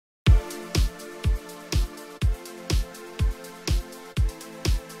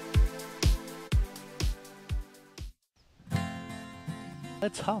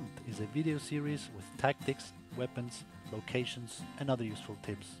Let's Hunt is a video series with tactics, weapons, locations and other useful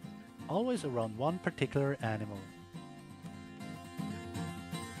tips, always around one particular animal.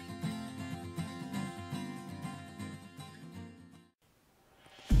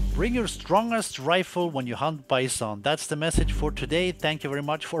 Bring your strongest rifle when you hunt bison. That's the message for today. Thank you very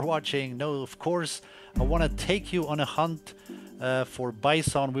much for watching. No, of course, I want to take you on a hunt for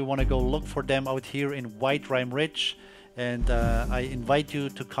bison. We want to go look for them out here in White Rime Ridge. And I invite you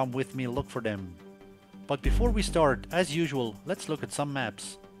to come with me look for them. But before we start, as usual, let's look at some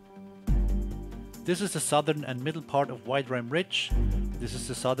maps. This is the southern and middle part of White Rime Ridge. This is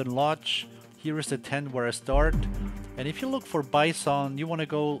the southern lodge. Here is the tent where I start. And if you look for bison, you want to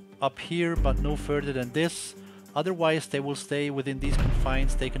go up here but no further than this. Otherwise they will stay within these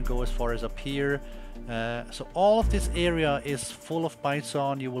confines. They can go as far as up here. So all of this area is full of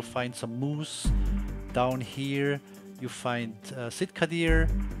bison. You will find some moose down here. You find Sitka deer.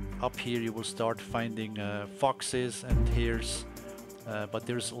 Up here you will start finding foxes and hares. But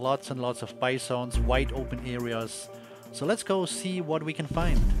there's lots and lots of bisons, wide open areas. So let's go see what we can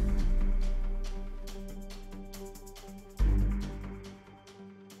find.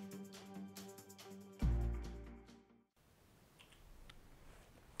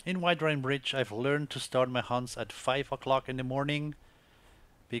 In White Rime Ridge, I've learned to start my hunts at 5 o'clock in the morning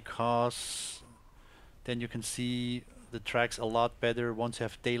because then you can see the tracks a lot better. Once you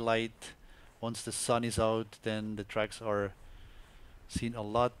have daylight, once the sun is out, then the tracks are seen a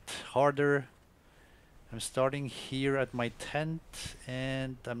lot harder. I'm starting here at my tent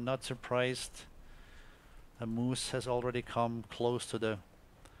and I'm not surprised. A moose has already come close to the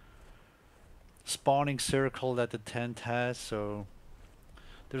spawning circle that the tent has, so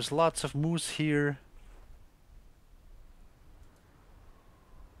there's lots of moose here.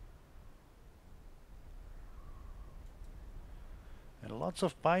 And lots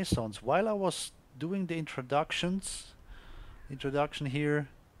of bisons. While I was doing the introduction here,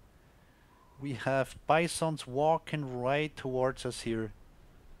 we have bisons walking right towards us here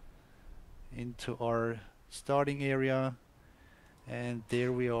into our starting area, and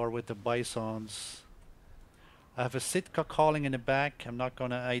there we are with the bisons. I have a Sitka calling in the back. I'm not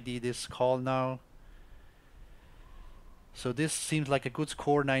gonna ID this call now. So this seems like a good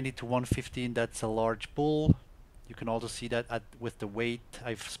score, 90 to 115. That's a large bull. You can also see that with the weight.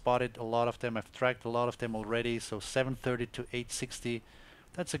 I've spotted a lot of them. I've tracked a lot of them already. So 730 to 860.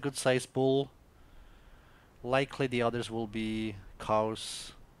 That's a good size bull. Likely the others will be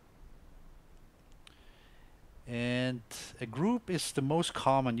cows. And a group is the most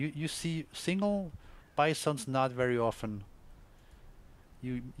common. You see single bisons not very often.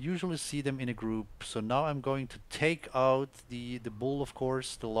 You usually see them in a group. So now I'm going to take out the bull, of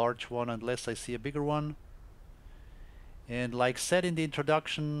course, the large one, unless I see a bigger one. And like said in the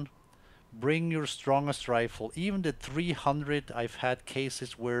introduction, bring your strongest rifle. Even the 300, I've had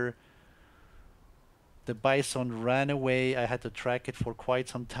cases where the bison ran away. I had to track it for quite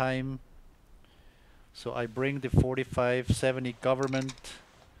some time. So I bring the 45-70 government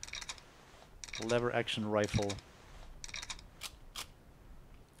lever action rifle.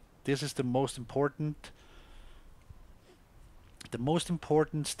 This is the most important. The most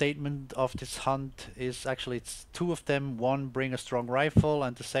important statement of this hunt is actually, it's two of them. One, bring a strong rifle,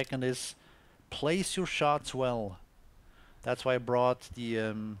 and the second is place your shots well. That's why I brought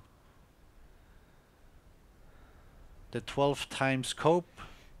the 12 times scope,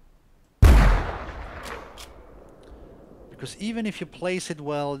 because even if you place it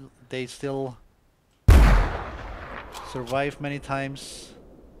well, they still survive many times.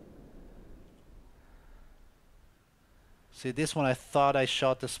 See, this one I thought I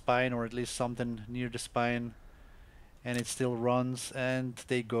shot the spine, or at least something near the spine, and it still runs and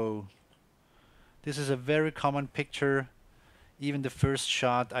they go. This is a very common picture. Even the first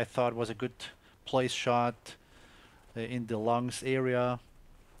shot I thought was a good place shot in the lungs area,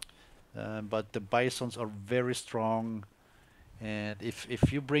 but the bisons are very strong, and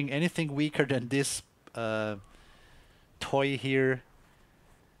if you bring anything weaker than this toy here,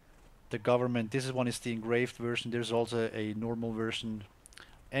 the government, this one is the engraved version, there's also a normal version.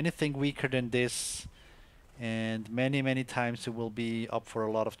 Anything weaker than this, and many times it will be up for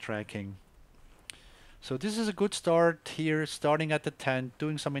a lot of tracking. So this is a good start here, starting at the tent,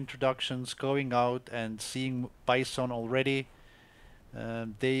 doing some introductions, going out and seeing bison already.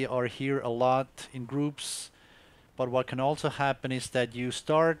 They are here a lot in groups, but what can also happen is that you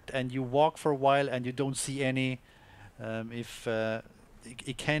start and you walk for a while and you don't see any.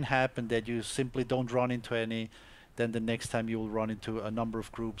 It can happen that you simply don't run into any, then the next time you will run into a number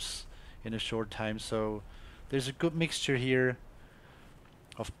of groups in a short time. So there's a good mixture here.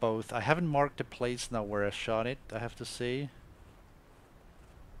 of both. I haven't marked the place now where I shot it, I have to say.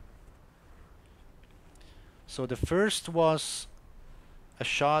 So the first was a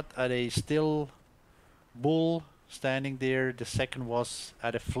shot at a still bull standing there. The second was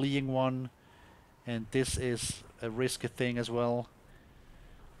at a fleeing one, and this is a risky thing as well,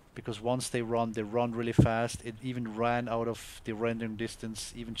 because once they run really fast. It even ran out of the rendering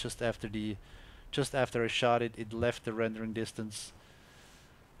distance, even just after I shot it, it left the rendering distance.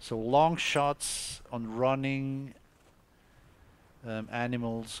 So long shots on running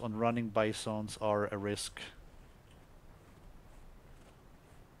animals, on running bisons, are a risk.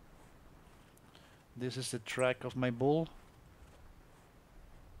 This is the track of my bull.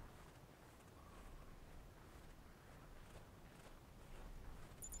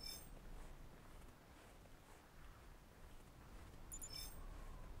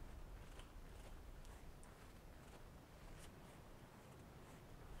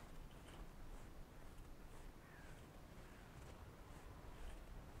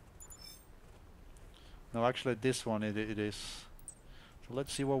 No, actually this one it is. So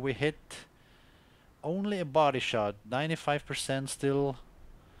let's see what we hit. Only a body shot, 95% still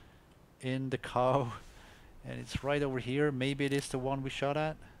in the cow, and it's right over here. Maybe it is the one we shot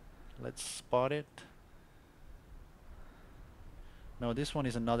at. Let's spot it. No, this one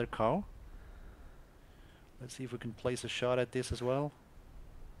is another cow. Let's see if we can place a shot at this as well.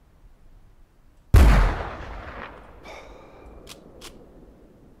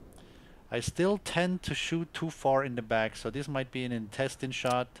 I still tend to shoot too far in the back, so this might be an intestine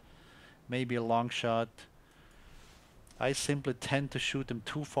shot, maybe a long shot. I simply tend to shoot them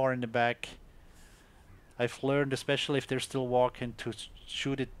too far in the back. I've learned, especially if they're still walking, to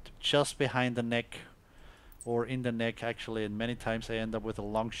shoot it just behind the neck, or in the neck actually, and many times I end up with a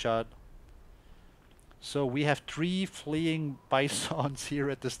long shot. So we have 3 fleeing bisons here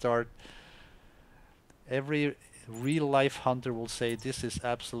at the start. Every real life hunter will say this is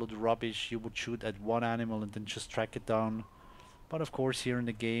absolute rubbish. You would shoot at one animal and then just track it down. But of course here in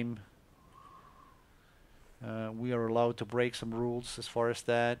the game we are allowed to break some rules as far as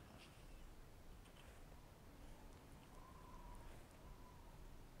that.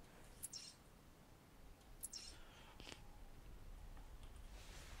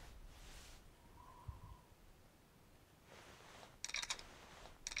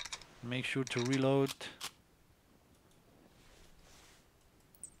 Make sure to reload.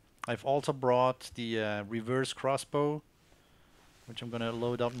 I've also brought the reverse crossbow, which I'm gonna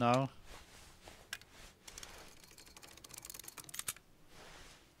load up now.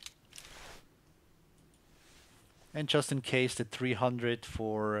 And just in case, the 300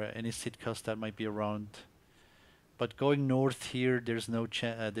 for any sitkas that might be around. But going north here, there's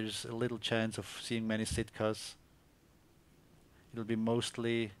there's a little chance of seeing many sitkas. It'll be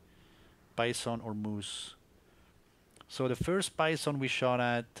mostly bison or moose. So the first bison we shot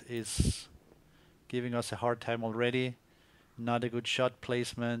at is giving us a hard time already. Not a good shot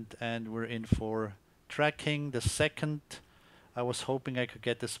placement, and we're in for tracking. The second, I was hoping I could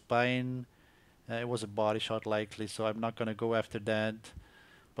get the spine. It was a body shot likely, so I'm not gonna go after that.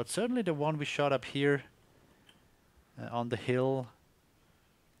 But certainly the one we shot up here on the hill,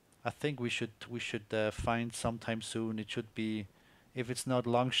 I think we should find sometime soon. It should be, if it's not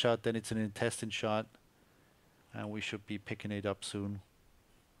long shot, then it's an intestine shot, and we should be picking it up soon.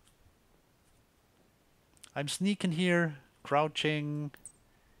 I'm sneaking here, crouching.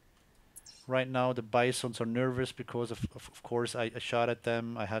 Right now the bisons are nervous because of course I shot at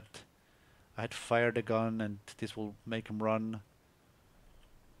them. I had fired a gun, and this will make them run.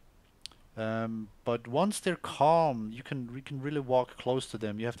 But once they're calm, we can really walk close to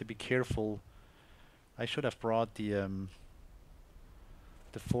them. You have to be careful. I should have brought the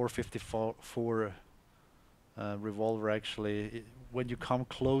 454 revolver actually. When you come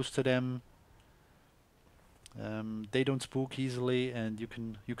close to them, they don't spook easily, and you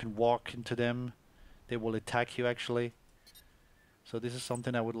can walk into them. They will attack you actually. So this is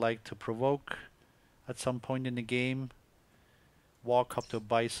something I would like to provoke at some point in the game. Walk up to a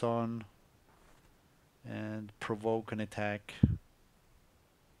bison and provoke an attack.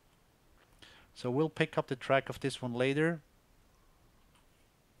 So we'll pick up the track of this one later.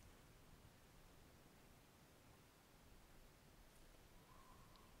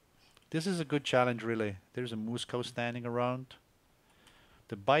 This is a good challenge really. There's a moose cow standing around.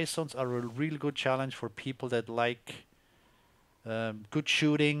 The bisons are a really good challenge for people that like good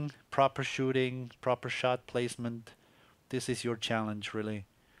shooting, proper shot placement. This is your challenge really.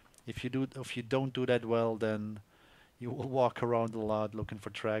 If you don't do that well, then you will walk around a lot looking for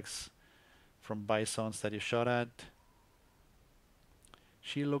tracks from bisons that you shot at.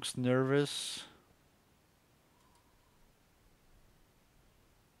 She looks nervous.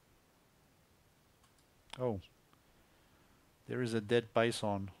 Oh, there is a dead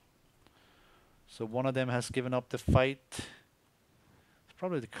bison. So one of them has given up the fight. It's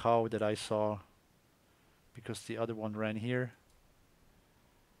probably the cow that I saw, because the other one ran here.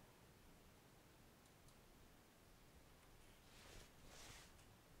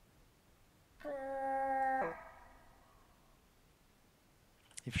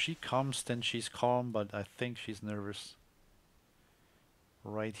 If she comes, then she's calm, but I think she's nervous.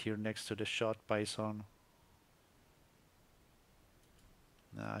 Right here next to the shot bison.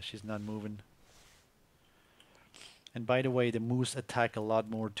 Nah, she's not moving. And by the way, the moose attack a lot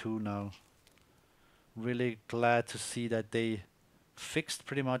more too now. Really glad to see that they fixed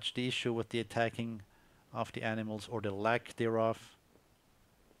pretty much the issue with the attacking of the animals, or the lack thereof.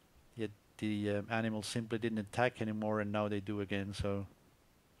 Yet the animals simply didn't attack anymore, and now they do again. So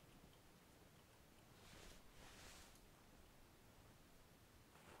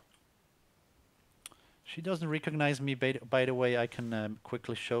she doesn't recognize me. By the way, I can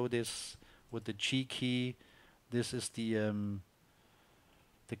quickly show this with the G key. This is the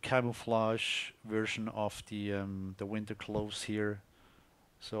camouflage version of the winter clothes here.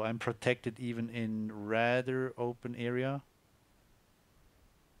 So I'm protected even in rather open area.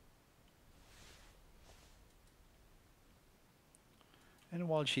 And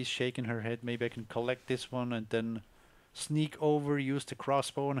while she's shaking her head, maybe I can collect this one and then sneak over, use the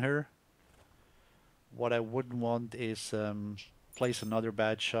crossbow on her. What I wouldn't want is place another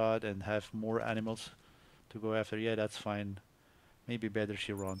bad shot and have more animals to go after. Yeah, that's fine. Maybe better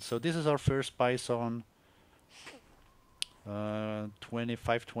she runs. So this is our first bison.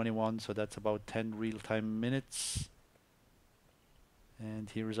 2521, so that's about 10 real-time minutes. And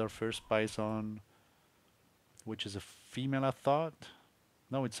here is our first bison, which is a female, I thought.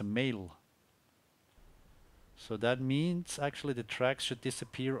 No, it's a male. So that means actually the tracks should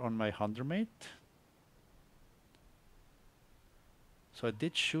disappear on my hunter mate. So I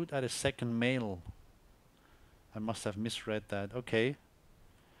did shoot at a second male. I must have misread that. Okay.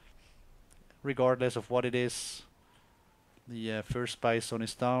 Regardless of what it is, the first bison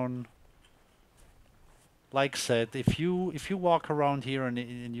is down. Like said, if you walk around here and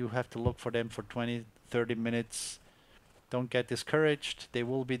you have to look for them for 20-30 minutes, don't get discouraged. They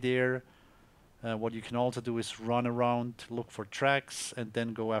will be there. What you can also do is run around, look for tracks, and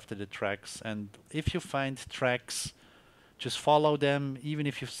then go after the tracks. And if you find tracks, just follow them. Even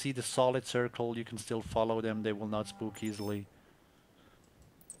if you see the solid circle, you can still follow them. They will not spook easily.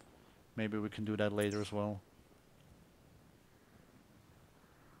 Maybe we can do that later as well.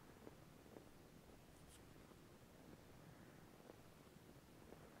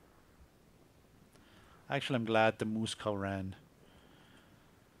 Actually, I'm glad the moose cow ran.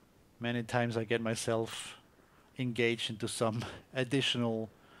 Many times I get myself engaged into some additional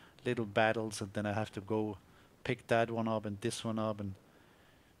little battles, and then I have to go pick that one up and this one up, and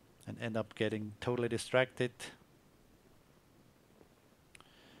end up getting totally distracted.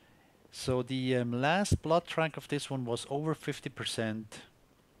 So the last blood track of this one was over 50%.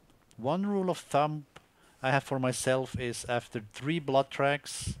 One rule of thumb I have for myself is after 3 blood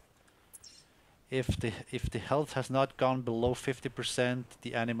tracks, if the health has not gone below 50%,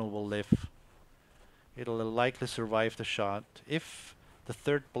 the animal will live. It'll likely survive the shot. If the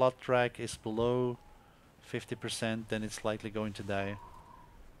 3rd blood track is below 50%, then it's likely going to die.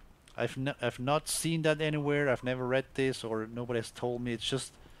 I've not seen that anywhere. I've never read this, or nobody has told me. It's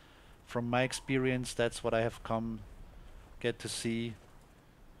just from my experience, that's what I have get to see.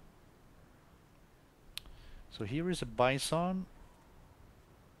 So here is a bison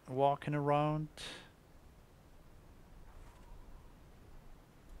walking around.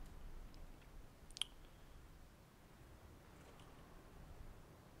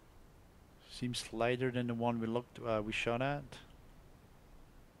 Seems lighter than the one we shot at.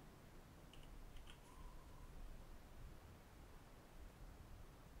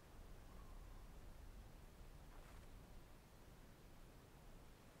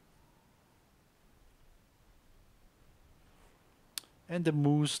 And the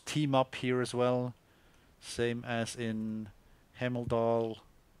moose team up here as well, same as in Hemeldal.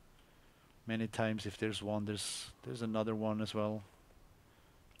 Many times if there's one, there's another one as well.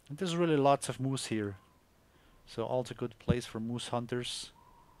 And there's really lots of moose here, so also a good place for moose hunters.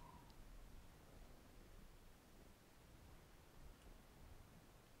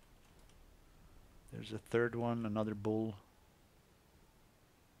 There's a 3rd one, another bull.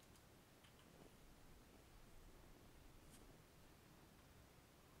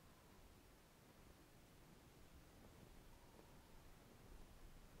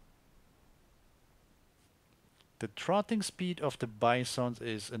 The trotting speed of the Bisons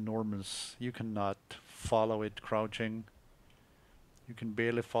is enormous. You cannot follow it crouching. You can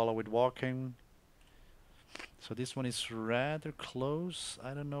barely follow it walking. So this one is rather close.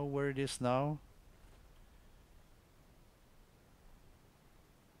 I don't know where it is now.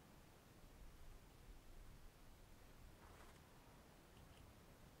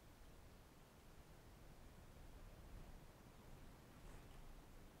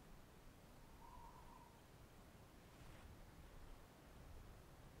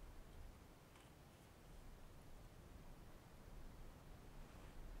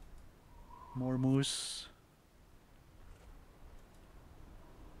 More moose.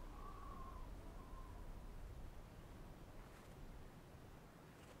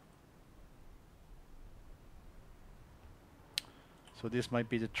 So this might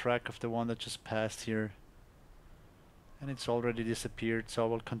be the track of the one that just passed here. And it's already disappeared, so I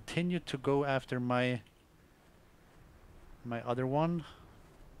will continue to go after my other one.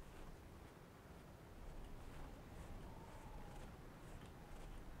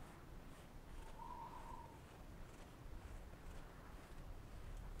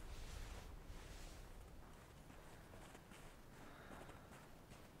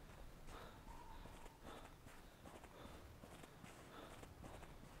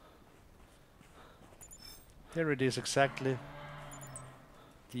 There it is exactly.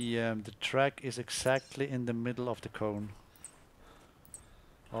 The track is exactly in the middle of the cone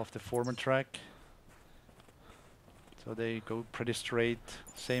of the former track. So they go pretty straight,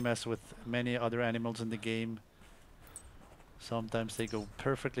 same as with many other animals in the game. Sometimes they go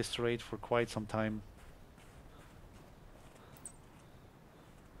perfectly straight for quite some time.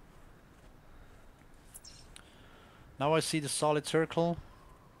 Now I see the solid circle.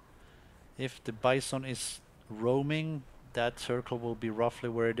 If the bison is roaming, that circle will be roughly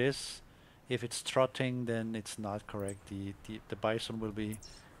where it is. If it's trotting, then it's not correct. The bison will be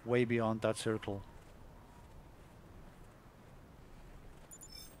way beyond that circle.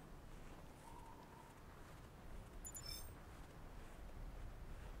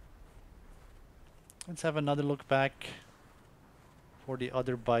 Let's have another look back for the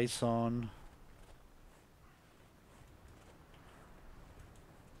other bison.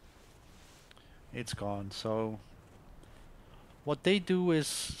 It's gone. So what they do is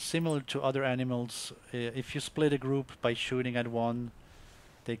similar to other animals. If you split a group by shooting at one,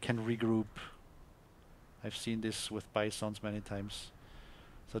 they can regroup. I've seen this with bisons many times.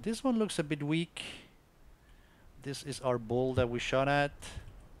 So this one looks a bit weak. This is our bull that we shot at.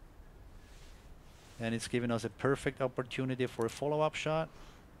 And it's given us a perfect opportunity for a follow-up shot.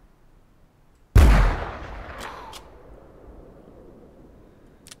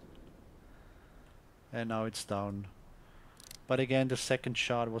 And now it's down. But again, the second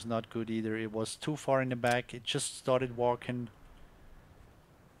shot was not good either. It was too far in the back. It just started walking.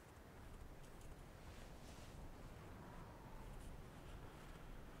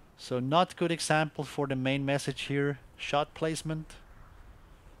 So not good example for the main message here. Shot placement.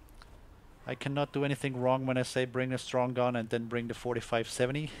 I cannot do anything wrong when I say bring a strong gun and then bring the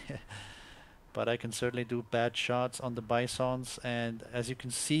 45-70. But I can certainly do bad shots on the bisons. And as you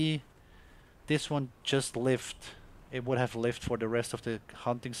can see, this one just lived. It would have lived for the rest of the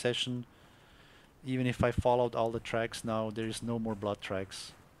hunting session. Even if I followed all the tracks now, there is no more blood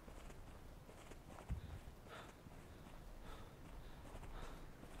tracks.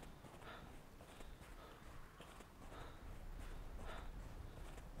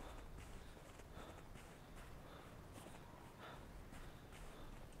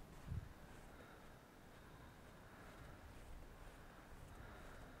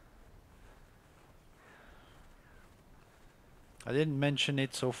 I didn't mention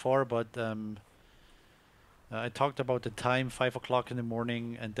it so far, but I talked about the time, 5 o'clock in the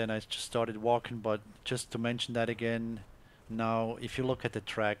morning, and then I just started walking. But just to mention that again, now if you look at the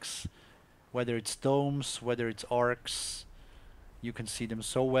tracks, whether it's domes, whether it's arcs, you can see them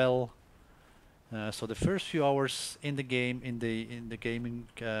so well. So the first few hours in the game, in the gaming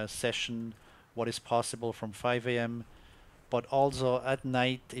session, what is possible from 5 a.m. But also at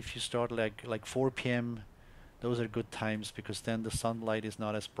night, if you start like 4 p.m., those are good times because then the sunlight is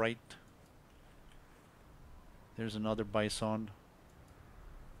not as bright. There's another bison.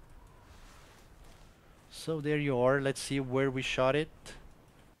 So there you are. Let's see where we shot it.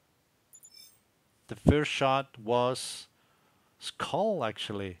 The first shot was skull,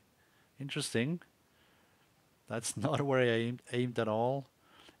 actually. Interesting. That's not where I aimed at all.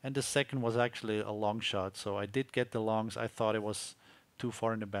 And the second was actually a long shot, so I did get the longs. I thought it was too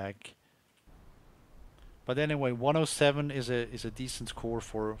far in the back. But anyway, 107 is a decent score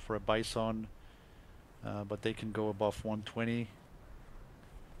for a bison. but they can go above 120.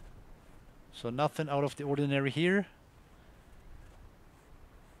 So nothing out of the ordinary here.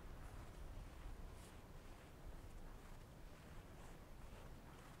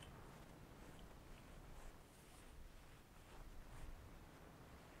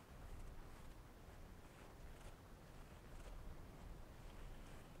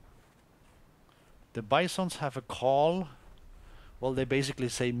 The bisons have a call. Well, they basically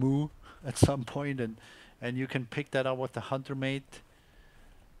say moo at some point, and you can pick that up with the hunter mate.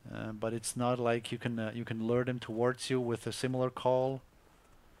 But it's not like you can lure them towards you with a similar call.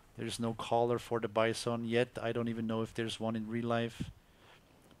 There's no caller for the bison yet. I don't even know if there's one in real life.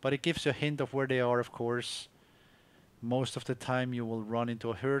 But it gives you a hint of where they are, of course. Most of the time you will run into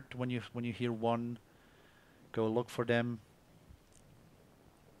a herd when you hear one. Go look for them.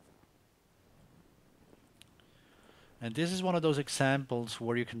 And this is one of those examples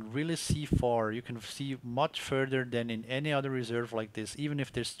where you can really see far. You can see much further than in any other reserve like this. Even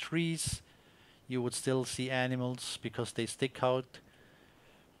if there's trees, you would still see animals because they stick out.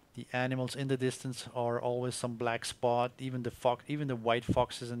 The animals in the distance are always some black spot. Even the white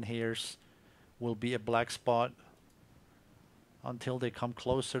foxes and hares will be a black spot. Until they come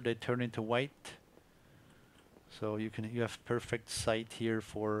closer, they turn into white. So you have perfect sight here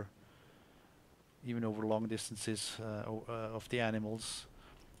for even over long distances of the animals.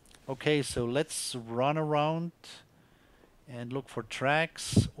 Okay, so let's run around and look for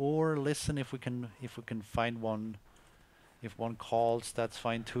tracks, or listen if we can find one. If one calls, that's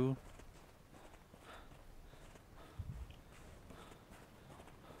fine too.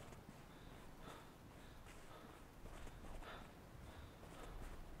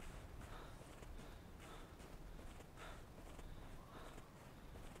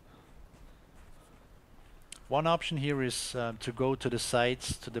 One option here is to go to the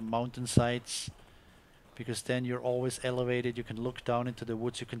sides, to the mountain sides, because then you're always elevated. You can look down into the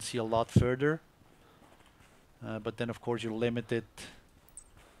woods, you can see a lot further. But then of course you're limited.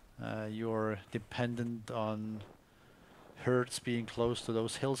 You're dependent on herds being close to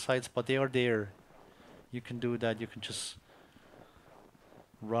those hillsides, but they are there. You can do that. You can just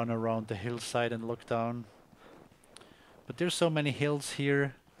run around the hillside and look down. But there's so many hills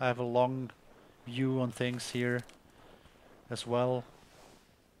here. I have a long view on things here as well.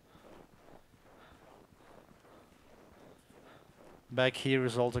 Back here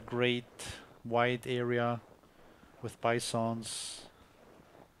is also great wide area with bisons.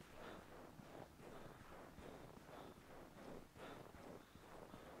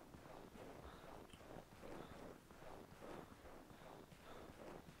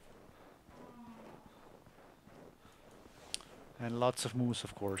 And lots of moose,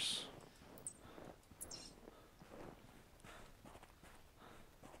 of course.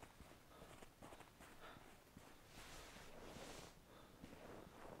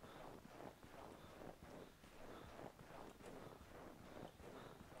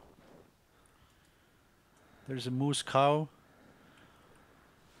 There's a moose cow.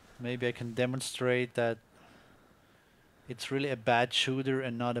 Maybe I can demonstrate that it's really a bad shooter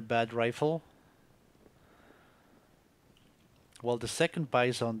and not a bad rifle. Well, the second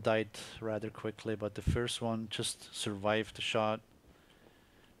bison died rather quickly, but the first one just survived the shot.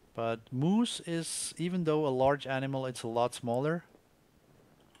 But moose is, even though a large animal, it's a lot smaller.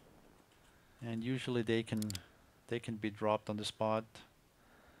 And usually they can be dropped on the spot.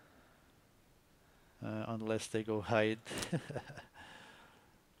 Unless they go hide.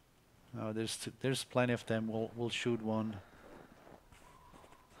 No, there's plenty of them. We'll shoot one.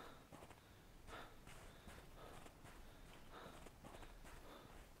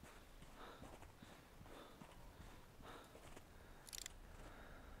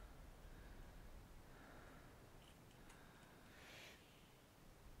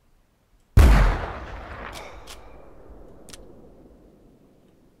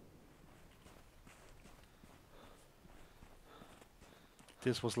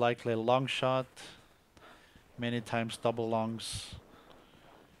 This was likely a long shot, many times double longs.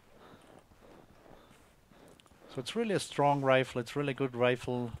 So it's really a strong rifle, it's really a good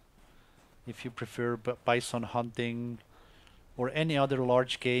rifle if you prefer bison hunting or any other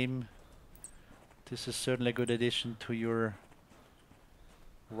large game. This is certainly a good addition to your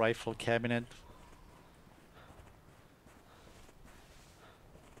rifle cabinet.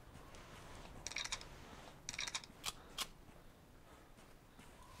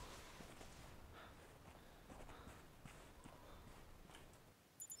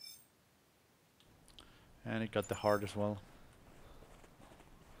 And it got the heart as well.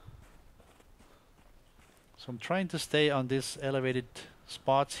 So I'm trying to stay on these elevated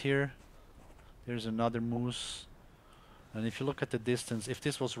spots here. There's another moose. And if you look at the distance, if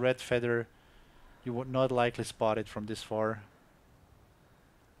this was red feather, you would not likely spot it from this far.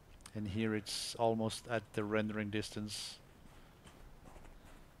 And here it's almost at the rendering distance.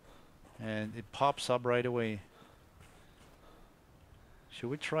 And it pops up right away. Should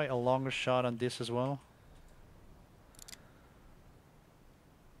we try a longer shot on this as well?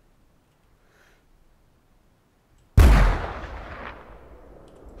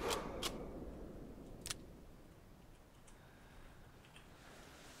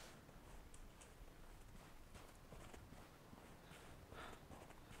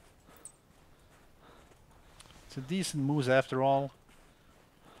 It's a decent moose after all.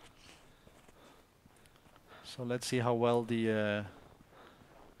 So let's see how well the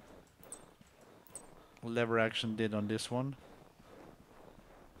lever action did on this one.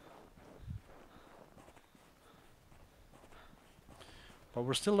 But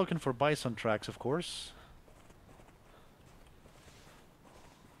we're still looking for bison tracks, of course.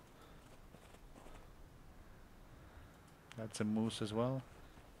 That's a moose as well.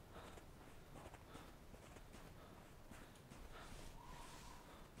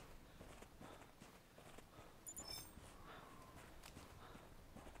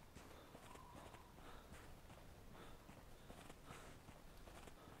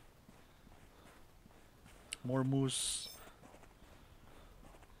 More moose.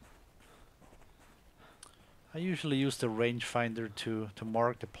 I usually use the rangefinder to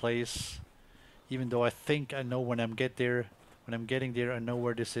mark the place, even though I think I know when I'm getting there, I know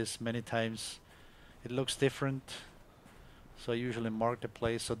where this is many times. It looks different, so I usually mark the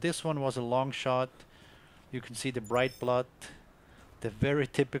place. So this one was a long shot. You can see the bright blood, the very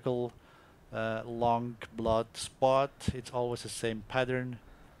typical long blood spot. It's always the same pattern.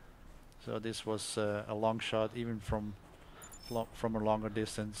 So this was a long shot, even from a longer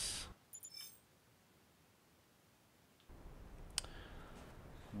distance.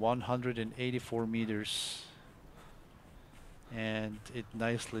 184 meters, and it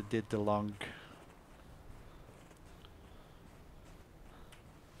nicely did the long.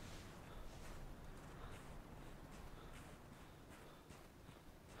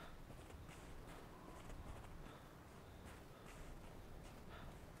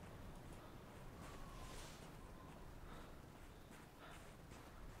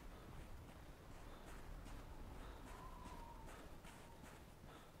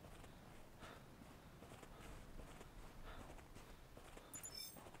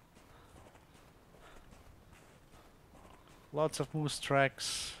 Lots of moose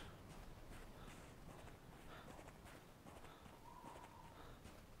tracks.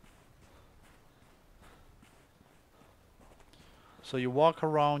 So you walk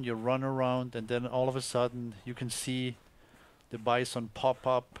around, you run around, and then all of a sudden you can see the bison pop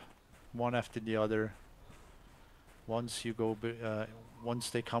up one after the other. Once you go, once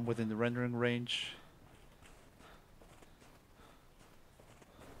they come within the rendering range.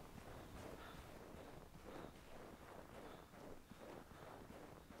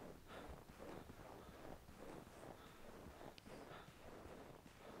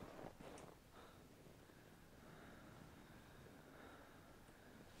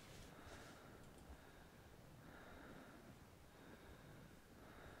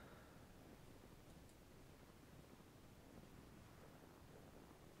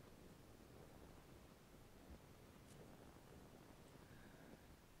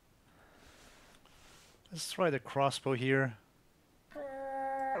 Let's try the crossbow here.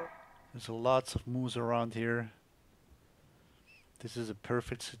 There's lots of moose around here. This is a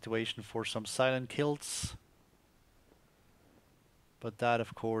perfect situation for some silent kills. But that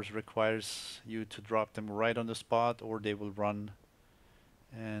of course requires you to drop them right on the spot, or they will run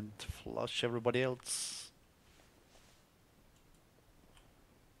and flush everybody else.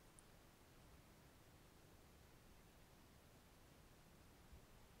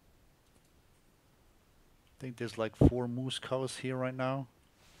 I think there's like 4 moose cows here right now.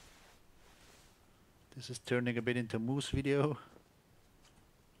 This is turning a bit into moose video.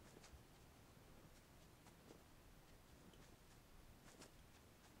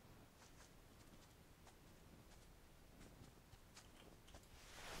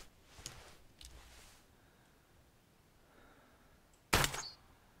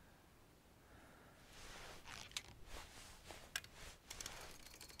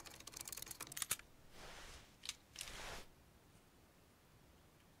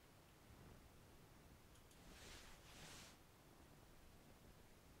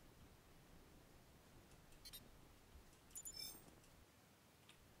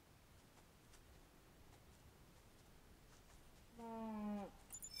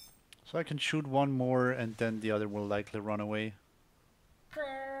 So I can shoot one more and then the other will likely run away.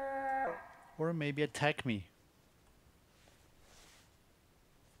 Or maybe attack me.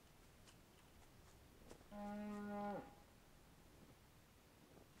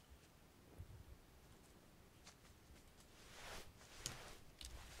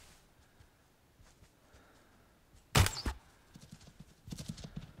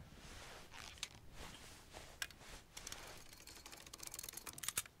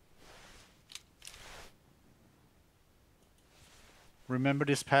 Remember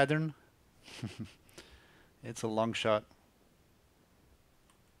this pattern? It's a long shot.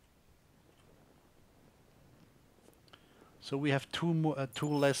 So we have two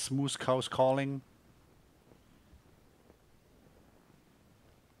less moose cows calling.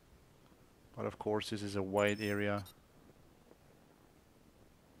 But of course this is a wide area.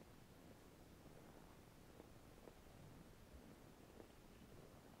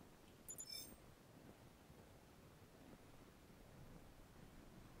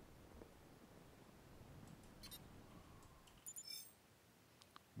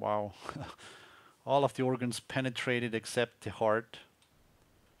 Wow. All of the organs penetrated except the heart.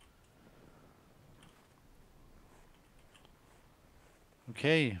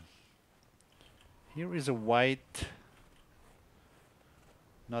 Okay. Here is a white,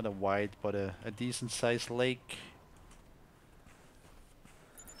 not a white, but a decent sized lake.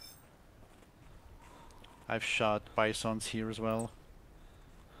 I've shot bisons here as well.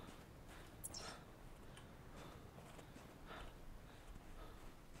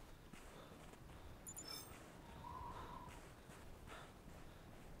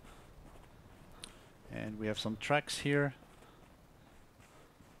 And we have some tracks here.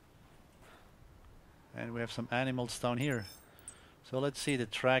 And we have some animals down here. So let's see, the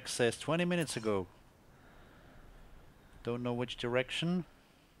track says 20 minutes ago. Don't know which direction.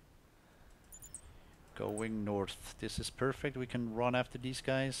 Going north. This is perfect. We can run after these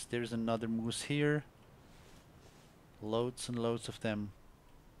guys. There's another moose here. Loads and loads of them.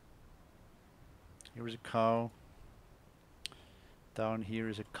 Here's a cow. Down here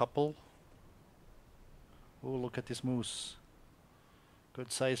is a couple. Oh, look at this moose.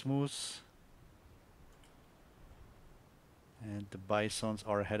 Good sized moose. And the bisons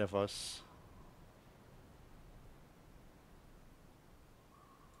are ahead of us.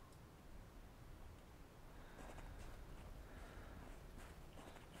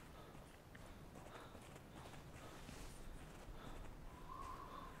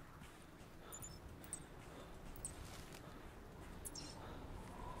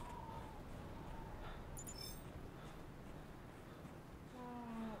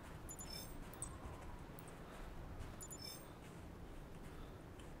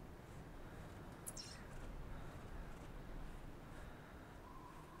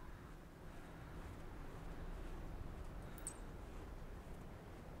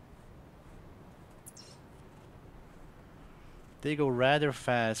 They go rather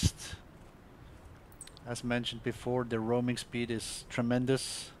fast. As mentioned before, their roaming speed is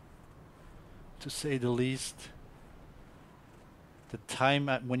tremendous, to say the least. The time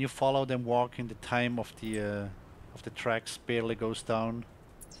when you follow them walking, the time of the tracks barely goes down.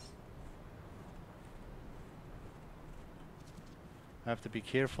 I have to be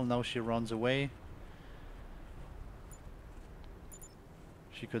careful now. She runs away.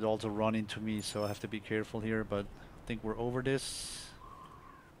 She could also run into me, so I have to be careful here, but I think we're over this.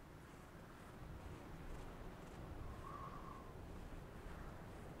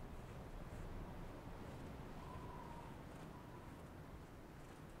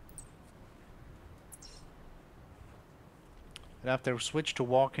 And after I switch to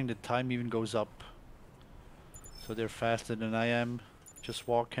walking, the time even goes up. So they're faster than I am, just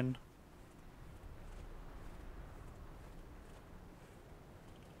walking.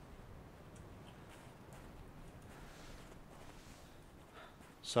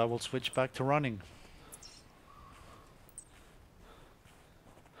 So I will switch back to running.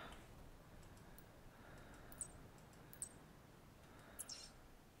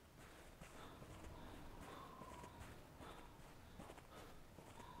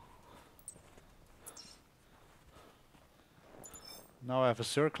 Now I have a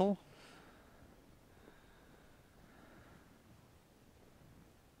circle.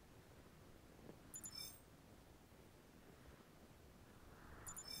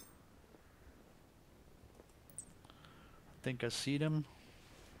 I think I see them.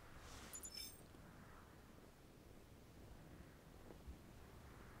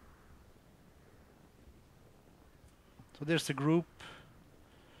 So there's the group.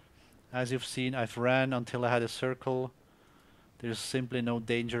 As you've seen, I've ran until I had a circle. There's simply no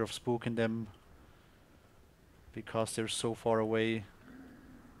danger of spooking them because they're so far away.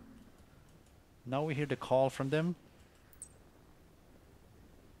 Now we hear the call from them.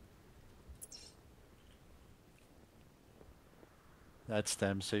 That's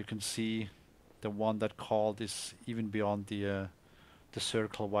them. So you can see the one that called is even beyond the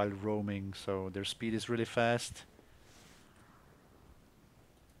circle while roaming. So their speed is really fast.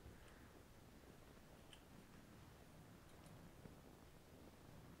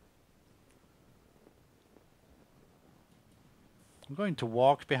 I'm going to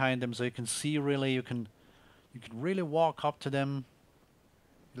walk behind them so you can see really. You can really walk up to them.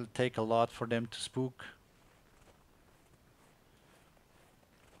 It'll take a lot for them to spook.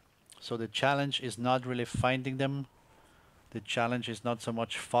 So the challenge is not really finding them. The challenge is not so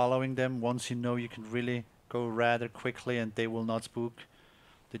much following them. Once you know, you can really go rather quickly and they will not spook.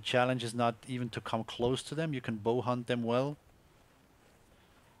 The challenge is not even to come close to them. You can bow hunt them well.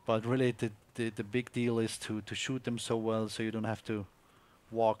 But really the big deal is to shoot them so well so you don't have to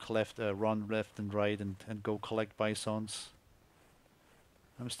walk left, run left and right and go collect bisons.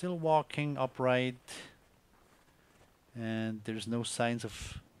 I'm still walking upright and there's no signs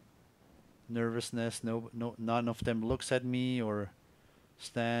of nervousness. None of them looks at me or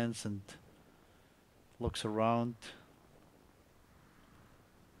stands and looks around.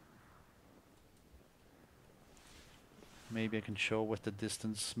 Maybe I can show with the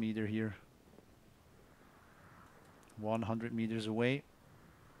distance meter here. 100 meters away.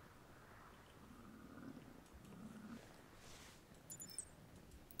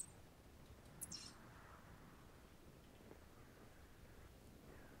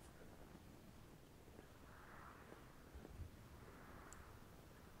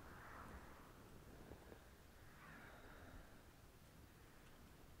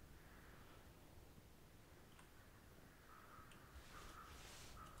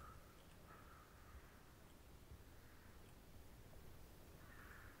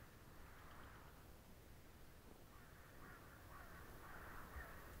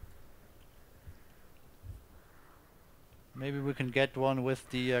 Maybe we can get one with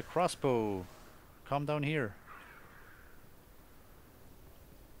the crossbow. Come down here.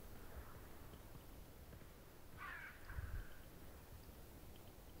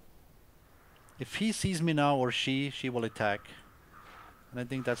 If he sees me now or she will attack. And I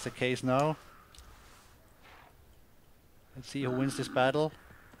think that's the case now. Let's see who wins this battle.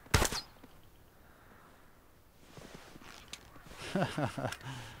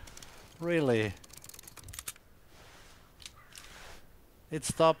 Really? It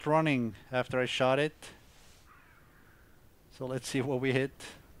stopped running after I shot it. So let's see what we hit.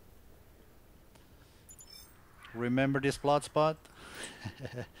 Remember this blood spot?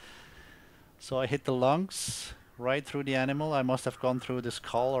 So I hit the lungs right through the animal. I must have gone through the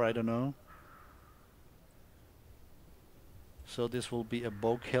skull or I don't know. So this will be a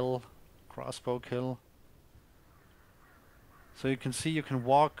bow kill, crossbow kill. So you can see you can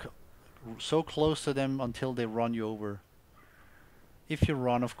walk so close to them until they run you over. If you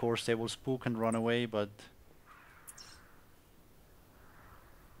run, of course, they will spook and run away, but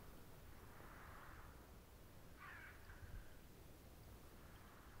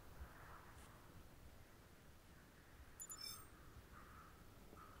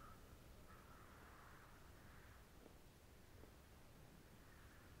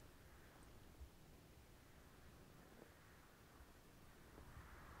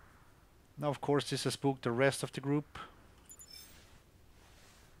now, of course, this has spooked the rest of the group.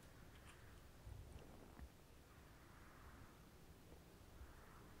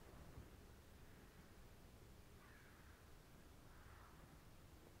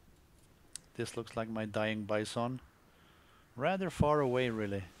 This looks like my dying bison. Rather far away,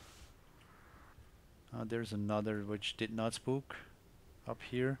 really. There's another which did not spook up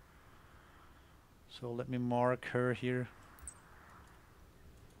here. So let me mark her here.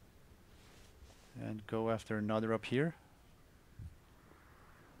 And go after another up here.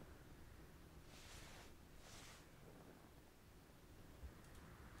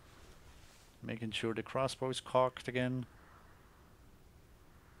 Making sure the crossbow is cocked again.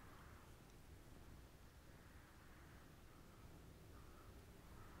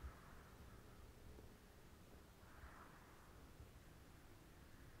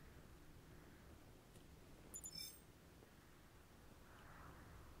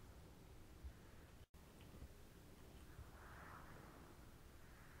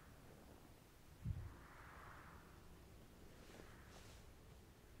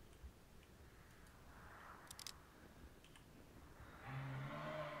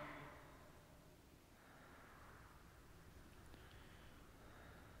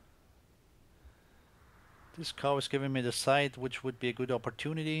 This cow is giving me the side, which would be a good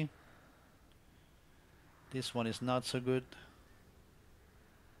opportunity. This one is not so good.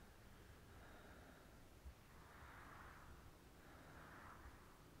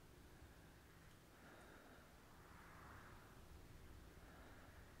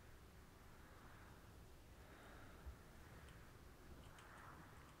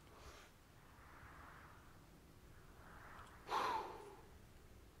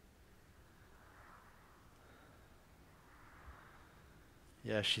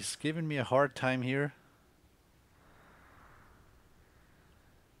 Yeah, she's giving me a hard time here.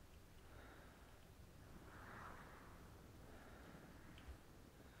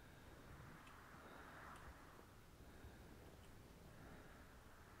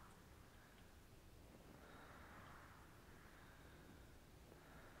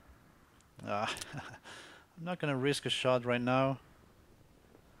 I'm not gonna risk a shot right now.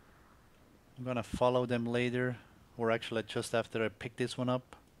 I'm gonna follow them later, or actually just after I pick this one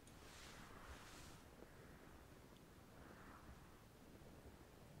up.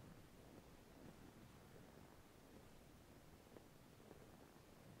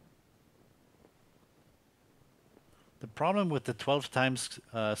 The problem with the 12 times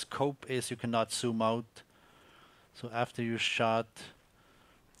scope is you cannot zoom out. So after you shot,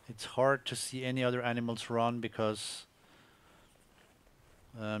 it's hard to see any other animals run because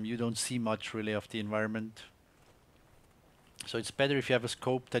you don't see much really of the environment. So it's better if you have a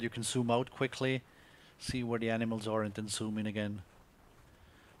scope that you can zoom out quickly, see where the animals are, and then zoom in again.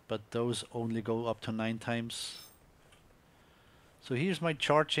 But those only go up to 9 times. So here's my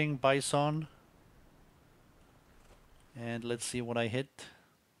charging bison. And let's see what I hit.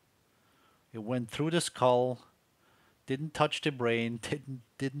 It went through the skull, didn't touch the brain,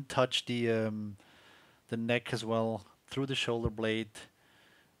 didn't touch the neck as well, through the shoulder blade,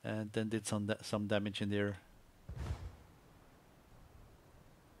 and then did some damage in there.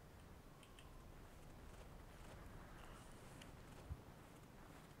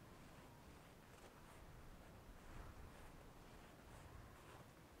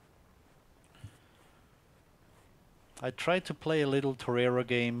 I tried to play a little Torero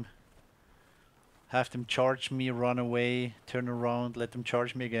game, have them charge me, run away, turn around, let them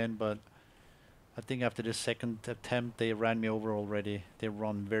charge me again, but I think after the second attempt they ran me over already. They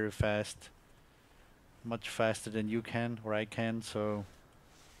run very fast, much faster than you can or I can, so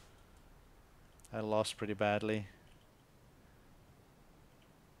I lost pretty badly.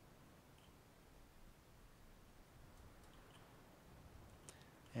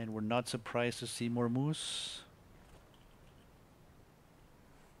 And we're not surprised to see more moose.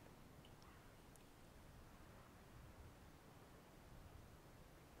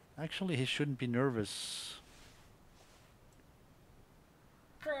 Actually, he shouldn't be nervous.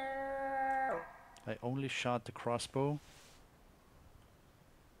 I only shot the crossbow.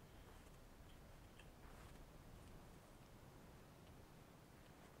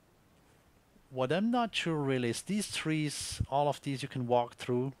 What I'm not sure really is these trees, all of these you can walk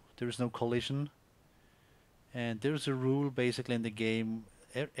through. There is no collision. And there's a rule basically in the game.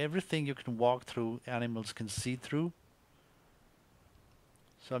 Everything you can walk through, animals can see through.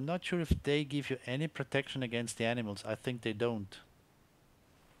 So I'm not sure if they give you any protection against the animals. I think they don't.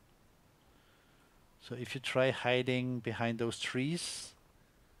 So if you try hiding behind those trees,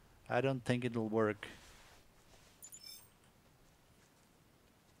 I don't think it'll work.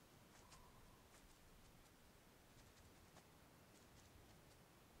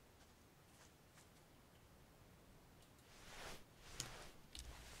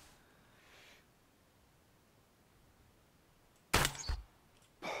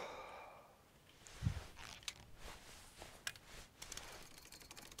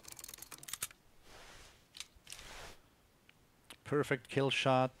 Perfect kill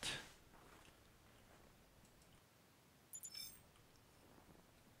shot.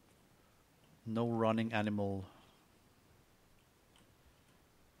 No running animal.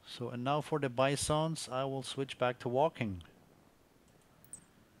 So, and now for the bisons, I will switch back to walking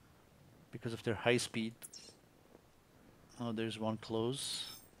because of their high speed. Oh, there's one close.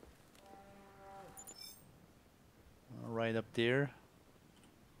 Right up there.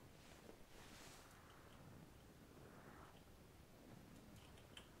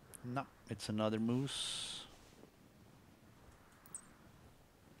 No, it's another moose.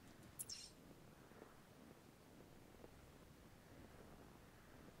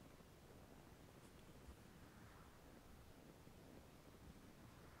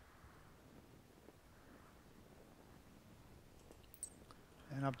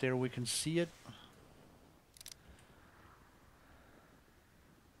 And up there we can see it.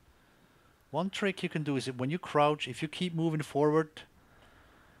 One trick you can do is when you crouch, if you keep moving forward,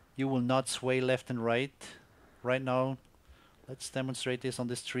 you will not sway left and right. Right now, let's demonstrate this on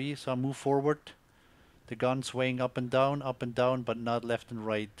this tree. So I move forward, the gun swaying up and down, but not left and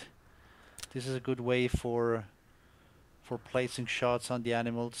right. This is a good way for placing shots on the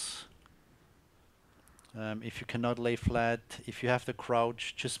animals. If you cannot lay flat, if you have to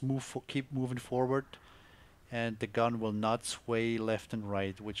crouch, just keep moving forward, and the gun will not sway left and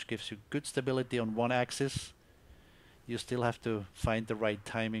right, which gives you good stability on one axis. You still have to find the right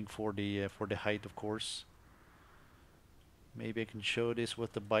timing for the height, of course. Maybe I can show this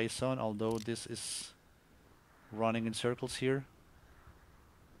with the Bison, although this is running in circles here.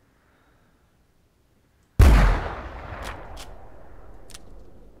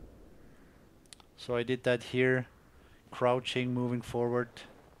 So I did that here, crouching, moving forward,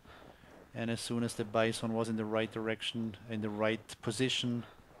 and as soon as the Bison was in the right direction, in the right position,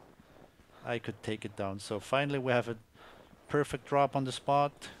 I could take it down. So finally we have a perfect drop on the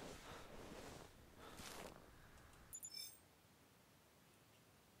spot.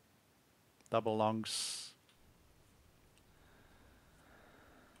 Double longs.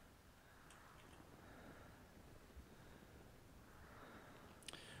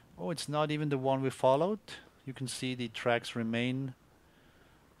 Oh, it's not even the one we followed. You can see the tracks remain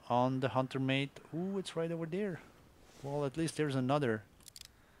on the hunter mate. Ooh, it's right over there. Well, at least there's another.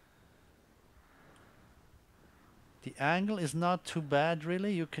 The angle is not too bad,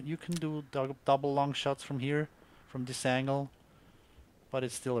 really. You can do double long shots from here, from this angle, but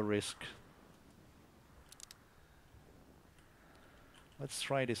it's still a risk. Let's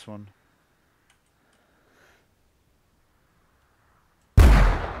try this one.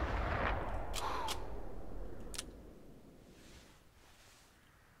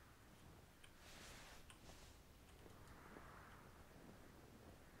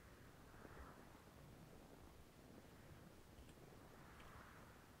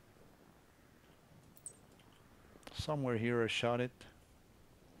 Somewhere here I shot it.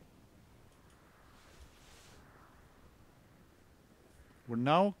 We're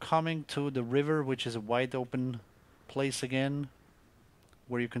now coming to the river, which is a wide open place again,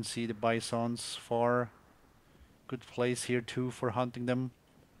 where you can see the bisons far. Good place here too for hunting them.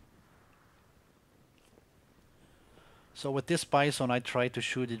 So with this bison, I try to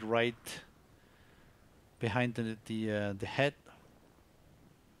shoot it right behind the head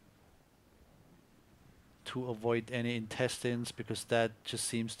to avoid any intestines, because that just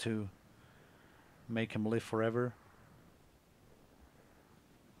seems to make him live forever.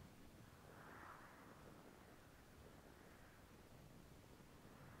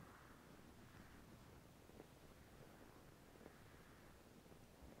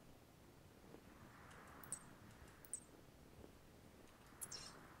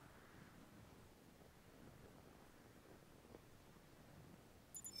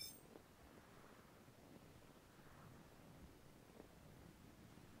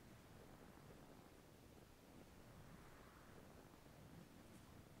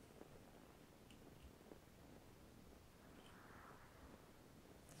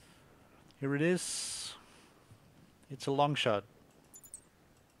 Here it is. It's a long shot.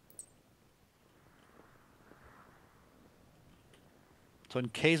 So in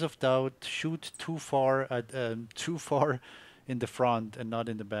case of doubt, shoot too far in the front and not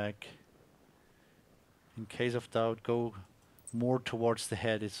in the back. In case of doubt, go more towards the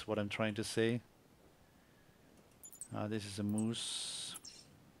head is what I'm trying to say. This is a moose.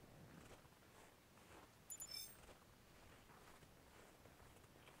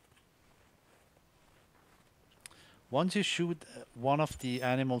 Once you shoot one of the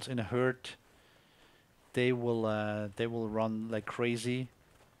animals in a herd, they will run like crazy.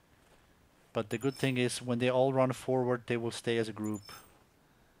 But the good thing is, when they all run forward, they will stay as a group.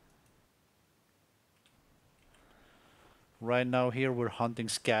 Right now here we're hunting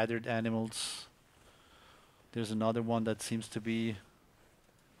scattered animals. There's another one that seems to be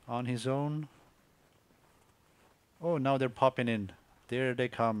on his own. Oh, now they're popping in. There they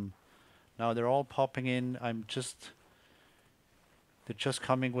come. Now they're all popping in. They're just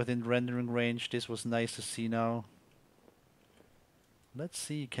coming within rendering range. This was nice to see now. Let's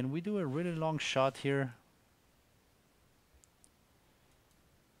see, can we do a really long shot here?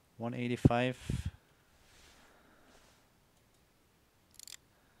 185.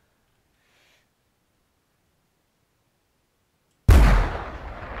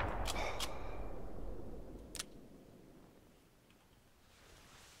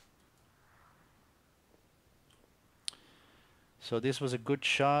 So this was a good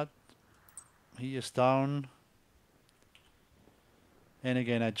shot. He is down. And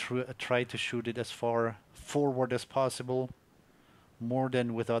again, I try to shoot it as far forward as possible, more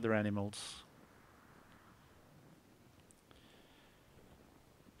than with other animals.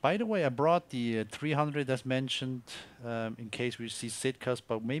 By the way, I brought the 300 as mentioned, in case we see Sitkas,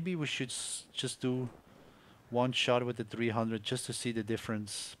 but maybe we should just do one shot with the 300 just to see the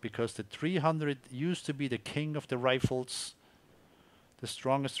difference, because the 300 used to be the king of the rifles, the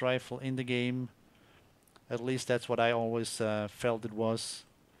strongest rifle in the game. At least that's what I always felt it was.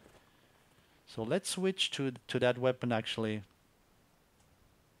 So let's switch to that weapon actually.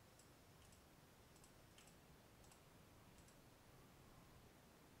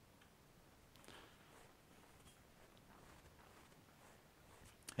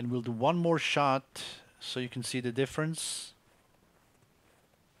 And we'll do one more shot so you can see the difference.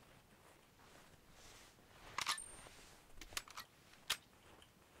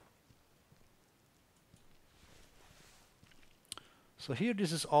 So here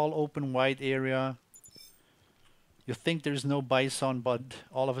this is all open wide area. You think there's no bison, but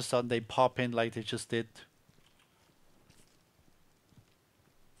all of a sudden they pop in like they just did.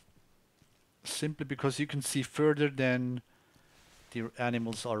 Simply because you can see further than the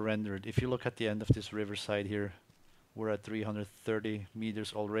animals are rendered. If you look at the end of this riverside here, we're at 330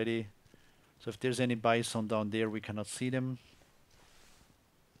 meters already. So if there's any bison down there, we cannot see them.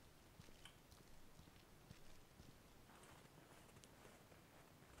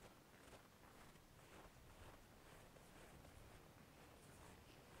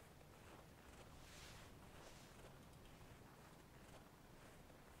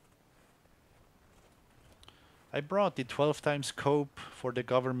 I brought the 12 times scope for the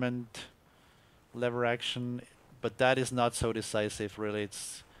government lever action, but that is not so decisive really.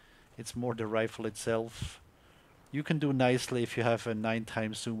 It's more the rifle itself. You can do nicely if you have a 9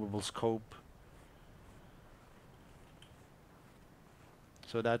 times zoomable scope.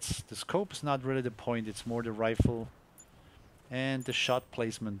 So that's the scope is not really the point, it's more the rifle and the shot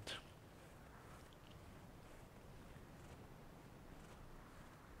placement.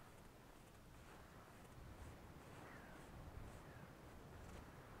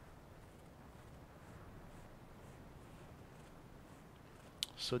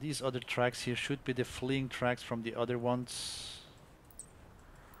 So these other tracks here should be the fleeing tracks from the other ones.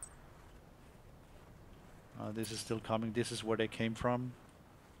 This is still coming. This is where they came from.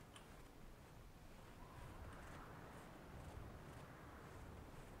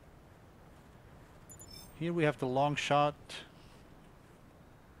 Here we have the long shot.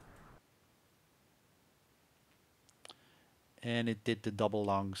 And it did the double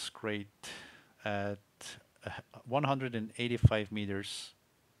longs great at 185 meters.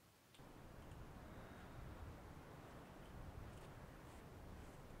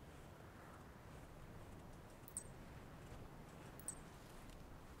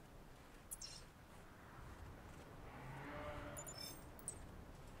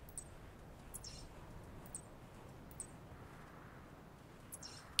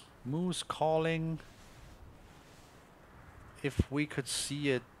 Moose calling. If we could see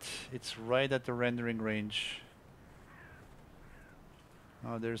it, it's right at the rendering range.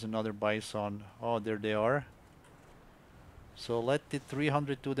 Oh, there's another bison. Oh, there they are. So let the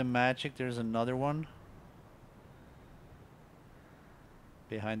 300 do the magic. There's another one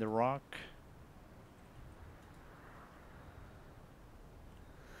behind the rock.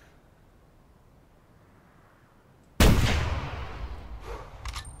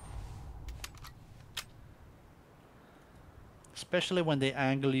 Especially when they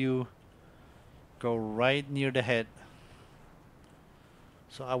angle you, go right near the head.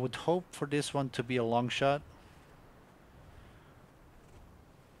 So I would hope for this one to be a long shot.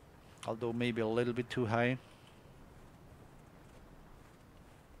 Although maybe a little bit too high.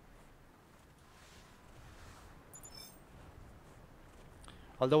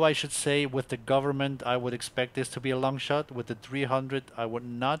 Although I should say with the government I would expect this to be a long shot. With the 300 I would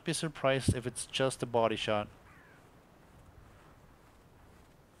not be surprised if it's just a body shot.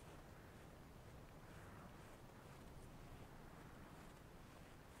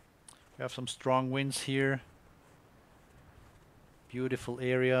 We have some strong winds here. Beautiful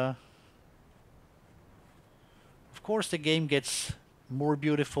area. Of course the game gets more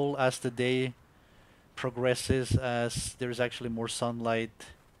beautiful as the day progresses, as there's actually more sunlight.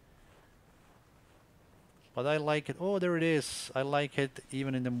 But I like it. Oh, there it is. I like it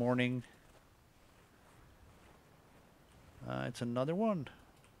even in the morning. It's another one.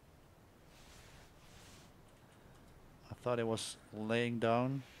 I thought it was laying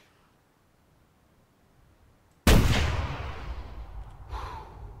down.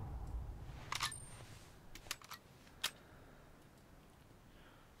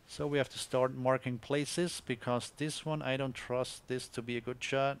 So we have to start marking places because this one, I don't trust this to be a good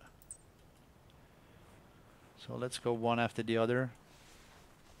shot. So let's go one after the other.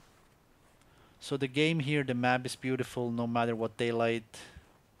 So the game here, the map is beautiful no matter what daylight.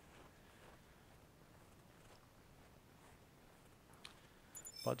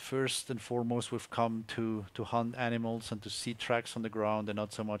 But first and foremost, we've come to hunt animals and to see tracks on the ground and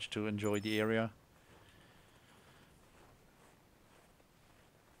not so much to enjoy the area.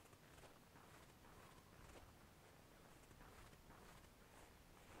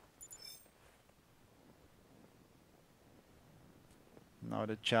 Now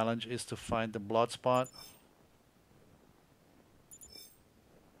the challenge is to find the blood spot.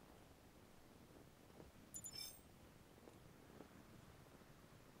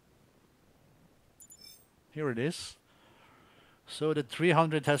 Here it is. So the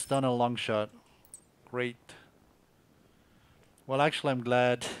 300 has done a long shot. Great. Well, actually, I'm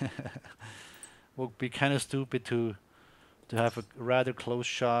glad. Would be kind of stupid to have a rather close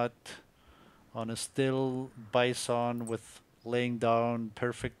shot on a still bison with laying down,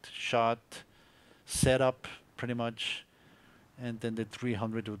 perfect shot, setup pretty much, and then the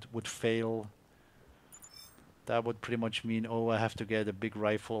 300 would fail. That would pretty much mean, oh, I have to get a big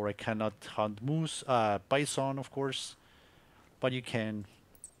rifle or I cannot hunt moose, bison, of course, but you can.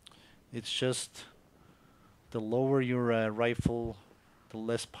 It's just the lower your rifle, the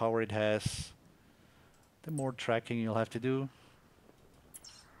less power it has, the more tracking you'll have to do.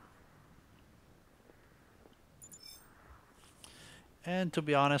 And to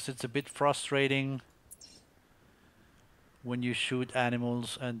be honest, it's a bit frustrating when you shoot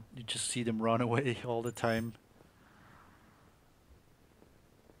animals and you just see them run away all the time.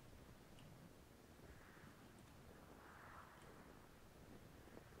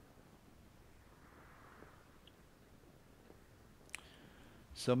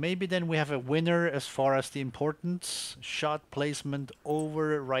 So maybe then we have a winner as far as the importance. Shot placement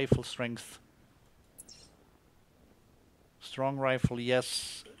over rifle strength. Strong rifle,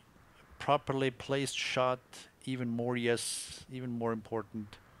 yes. Properly placed shot, even more yes, even more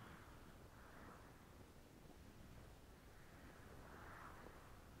important.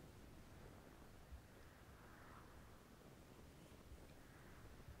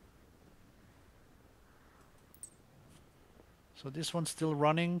 So this one's still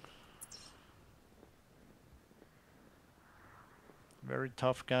running. Very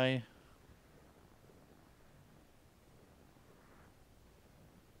tough guy.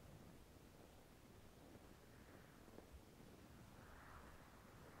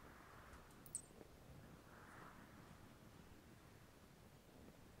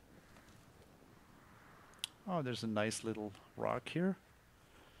 Oh, there's a nice little rock here.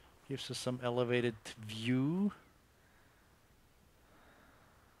 Gives us some elevated view.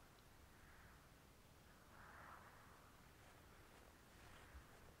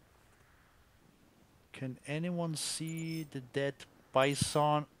 Can anyone see the dead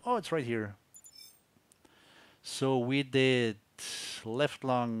bison? Oh, it's right here. So we did left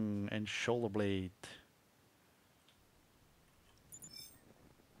lung and shoulder blade.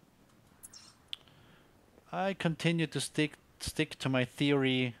 I continue to stick to my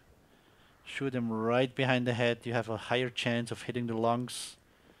theory. Shoot them right behind the head. You have a higher chance of hitting the lungs.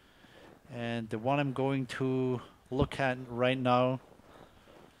 And the one I'm going to look at right now,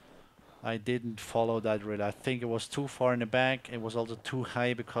 I didn't follow that really. I think it was too far in the back. It was also too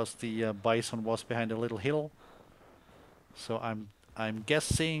high because the bison was behind a little hill. So I'm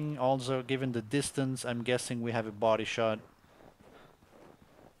guessing, also given the distance, I'm guessing we have a body shot.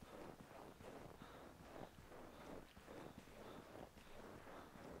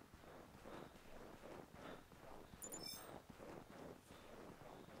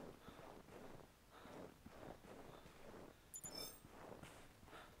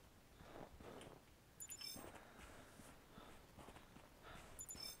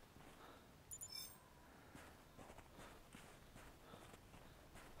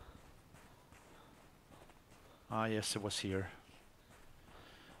 Ah, yes, it was here.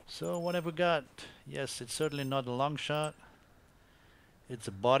 So what have we got? Yes, it's certainly not a long shot. It's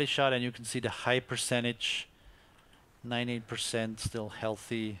a body shot, and you can see the high percentage. 98% still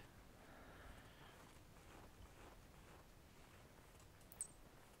healthy.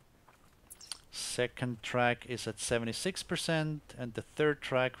 Second track is at 76%, and the third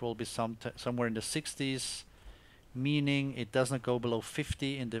track will be somewhere in the 60s, meaning it doesn't go below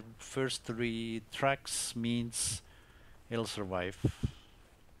 50 in the first 3 tracks, means it'll survive.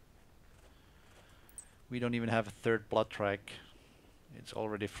 We don't even have a third blood track. It's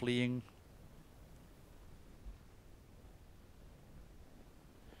already fleeing.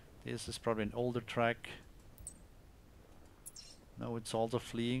 This is probably an older track. No, it's also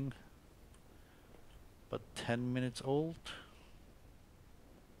fleeing, but 10 minutes old.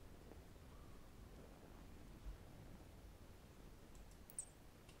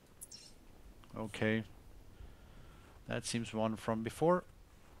 Okay, that seems one from before.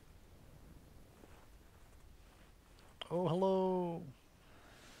 Oh, hello.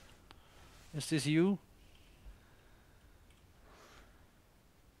 Is this you?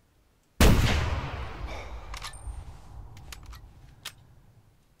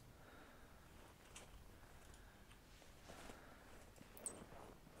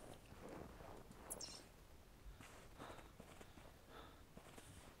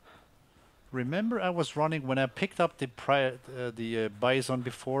 Remember, I was running when I picked up the Bison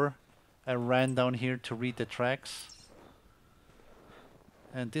before. I ran down here to read the tracks,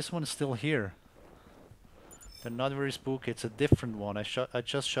 and this one's still here. They're not very spooky. It's a different one. I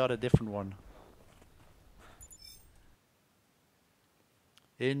just shot a different one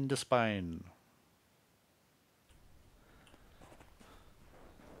in the spine.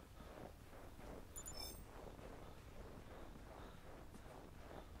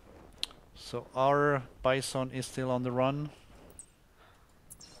 So our Bison is still on the run.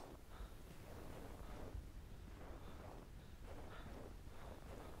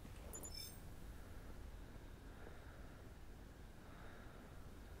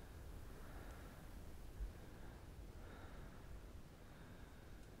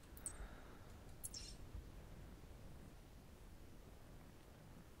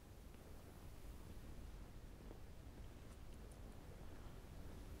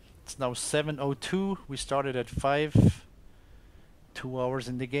 It's now 7:02. We started at 5. 2 hours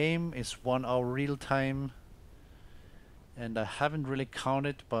in the game is 1 hour real time. And I haven't really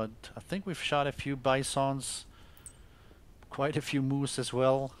counted, but I think we've shot a few Bisons, quite a few moose as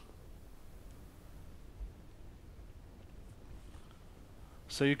well.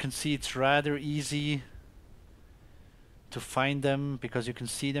 So you can see it's rather easy to find them because you can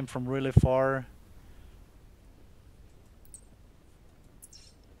see them from really far.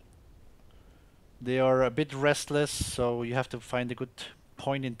 They are a bit restless, so you have to find a good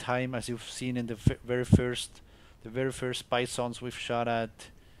point in time, as you've seen in the very first Bisons we've shot at.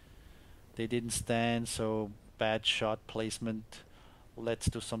 They didn't stand, so bad shot placement led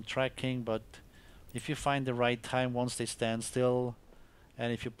to some tracking. But if you find the right time once they stand still,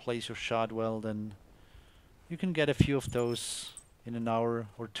 and if you place your shot well, then you can get a few of those in an hour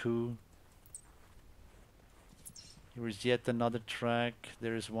or two. Here is yet another track.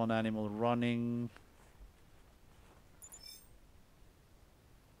 There is one animal running.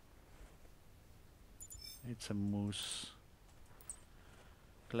 It's a moose.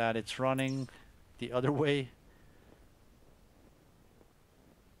 Glad it's running the other way.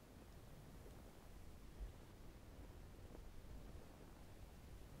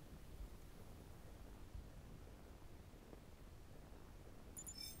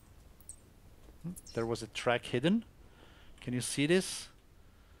 There was a track hidden. Can you see this?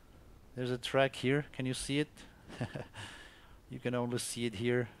 There's a track here. Can you see it? You can only see it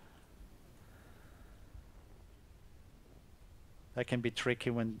here. That can be tricky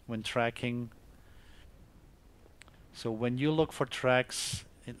when tracking. So when you look for tracks,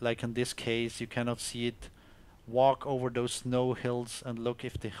 like in this case, you cannot see it. Walk over those snow hills and look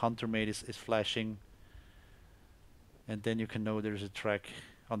if the hunter mate is flashing. And then you can know there's a track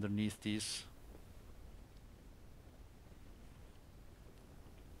underneath these.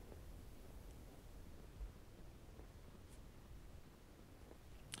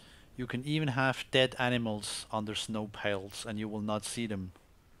 You can even have dead animals under snow piles and you will not see them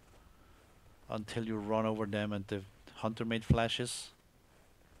until you run over them and the hunter mate flashes.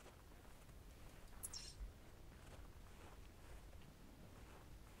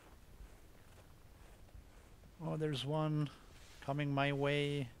 Oh, there's one coming my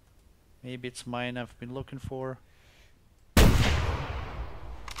way. Maybe it's mine I've been looking for.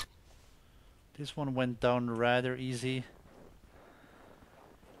 This one went down rather easy.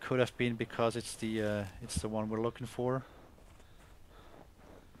 Could have been because it's the one we're looking for.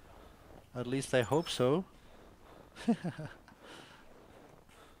 At least I hope so.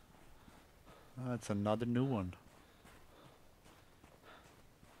 That's another new one.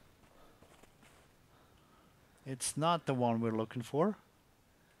 It's not the one we're looking for.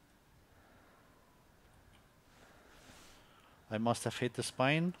 I must have hit the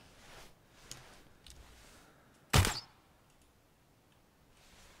spine.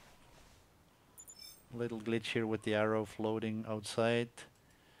 Little glitch here with the arrow floating outside.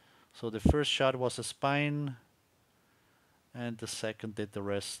 So the first shot was a spine. and the second did the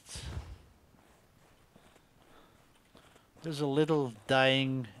rest. There's a little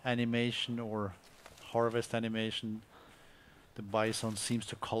dying animation or harvest animation. The bison seems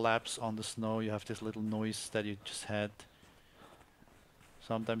to collapse on the snow. You have this little noise that you just had.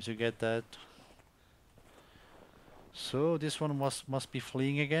 Sometimes you get that. So this one must be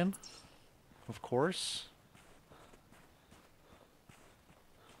fleeing again, of course.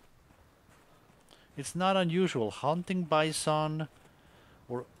 It's not unusual. Hunting bison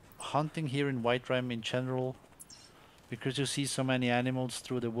or hunting here in White Rim in general, because you see so many animals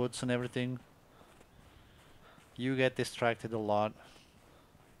through the woods and everything, you get distracted a lot.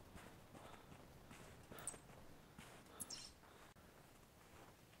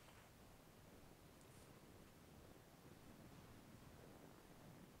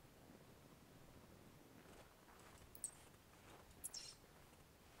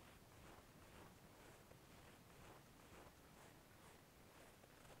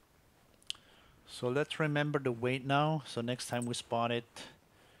 So let's remember the weight now. So next time we spot it,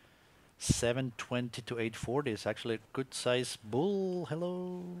 720 to 840 is actually a good size bull.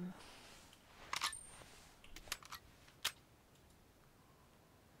 Hello.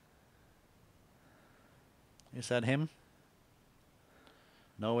 Is that him?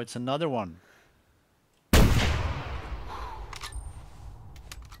 No, it's another one.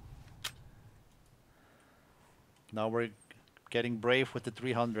 Now we're getting brave with the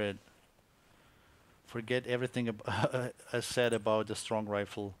 300. Forget everything I said about the strong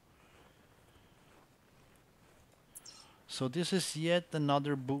rifle. So this is yet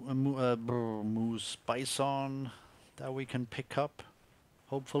another moose bison that we can pick up,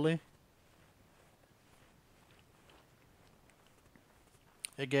 hopefully.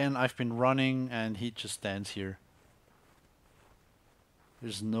 Again, I've been running and he just stands here.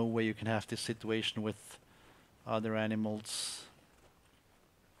 There's no way you can have this situation with other animals.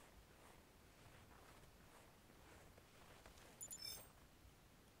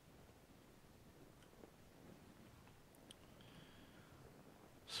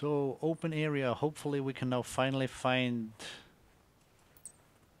 So open area, hopefully we can now finally find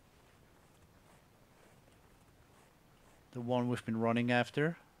the one we've been running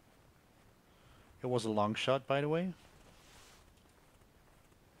after. It was a long shot, by the way.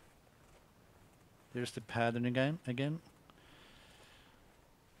 There's the pattern again.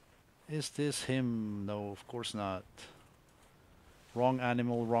 Is this him? No, of course not. Wrong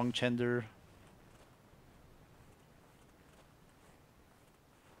animal, wrong gender.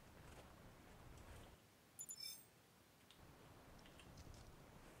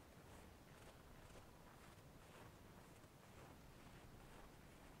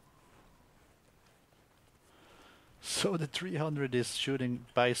 So the 300 is shooting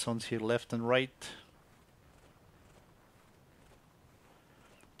bisons here left and right.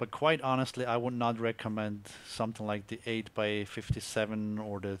 But quite honestly, I would not recommend something like the 8x57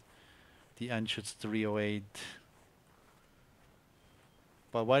 or the Anschutz 308.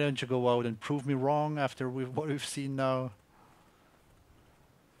 But why don't you go out and prove me wrong after what we've seen now?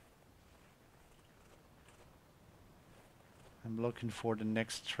 I'm looking for the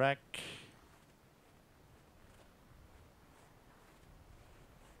next track.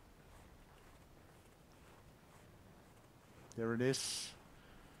 There it is.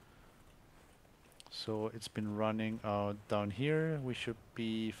 So it's been running down here. We should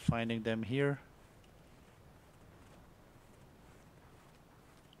be finding them here.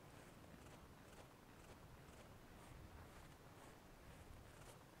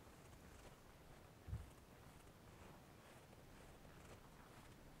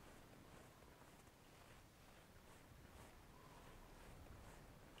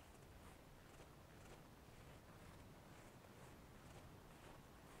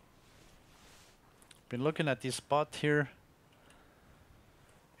 Been looking at this spot here.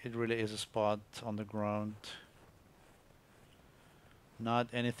 It really is a spot on the ground. Not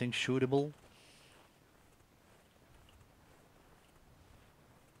anything shootable.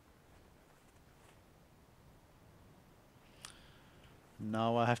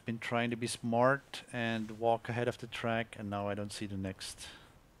 Now I have been trying to be smart and walk ahead of the track, and now I don't see the next.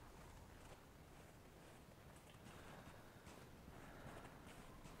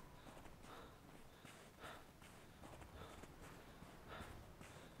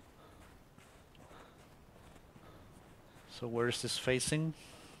 So where is this facing?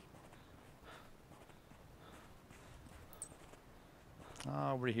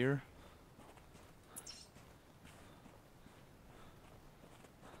 Ah, over here.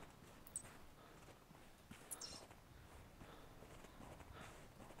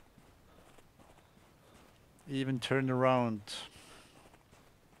 Even turn around.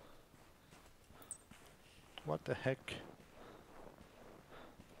 What the heck?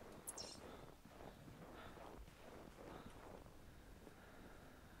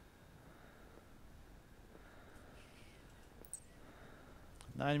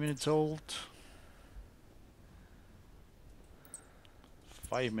 "9 minutes old."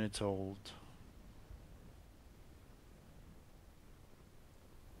 5 minutes old.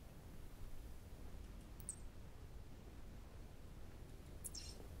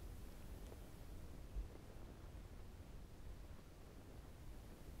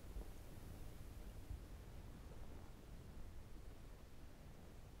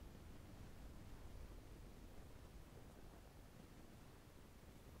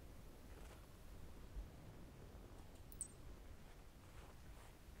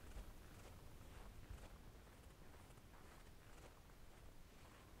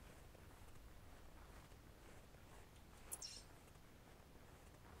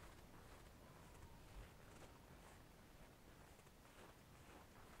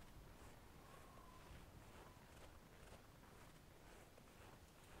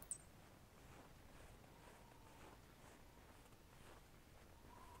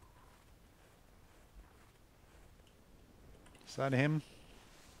 Is that him?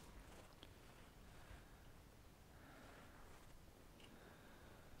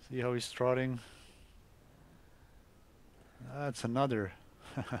 See how he's trotting? That's another.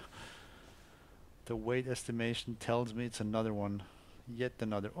 The weight estimation tells me it's another one. Yet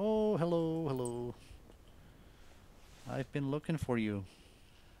another. Oh, hello, hello. I've been looking for you.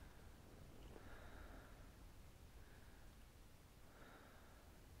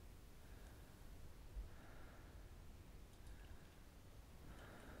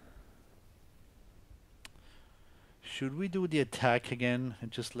 Should we do the attack again and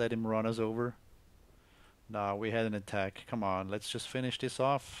just let him run us over? Nah, we had an attack. Come on, let's just finish this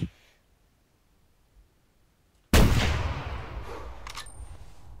off.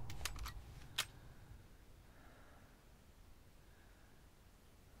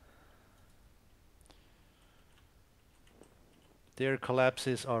 There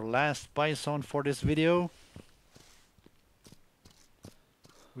collapses our last bison for this video.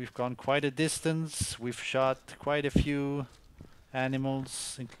 We've gone quite a distance. We've shot quite a few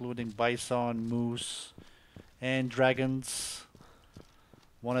animals, including bison, moose, and dragons.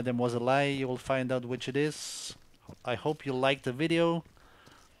 One of them was a lie. You will find out which it is. I hope you liked the video.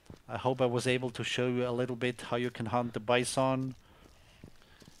 I hope I was able to show you a little bit how you can hunt the bison.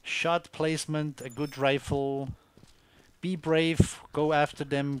 Shot placement, a good rifle. Be brave, go after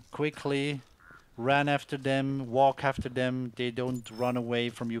them quickly. Run after them, walk after them. They don't run away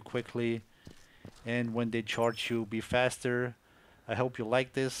from you quickly. And when they charge you, be faster. I hope you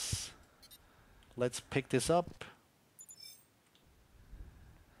like this. Let's pick this up.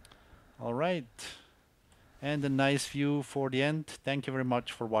 All right. And a nice view for the end. Thank you very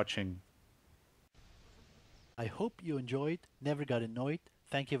much for watching. I hope you enjoyed, never got annoyed.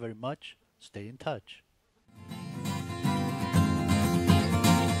 Thank you very much. Stay in touch.